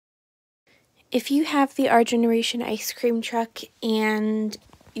if you have the Our Generation ice cream truck and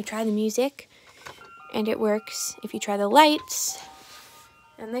you try the music and it works, if you try the lights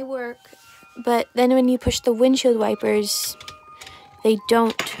and they work, but then when you push the windshield wipers, they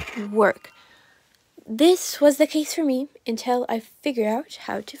don't work. This was the case for me until I figured out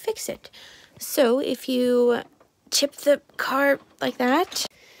how to fix it. So if you tip the car like that,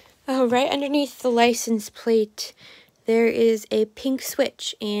 right underneath the license plate, there is a pink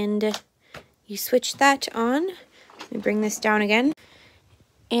switch, and you switch that on. Let me bring this down again.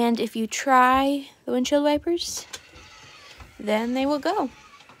 And if you try the windshield wipers, then they will go.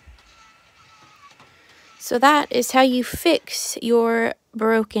 So that is how you fix your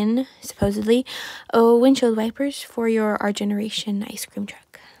broken, supposedly, windshield wipers for your Our Generation ice cream truck.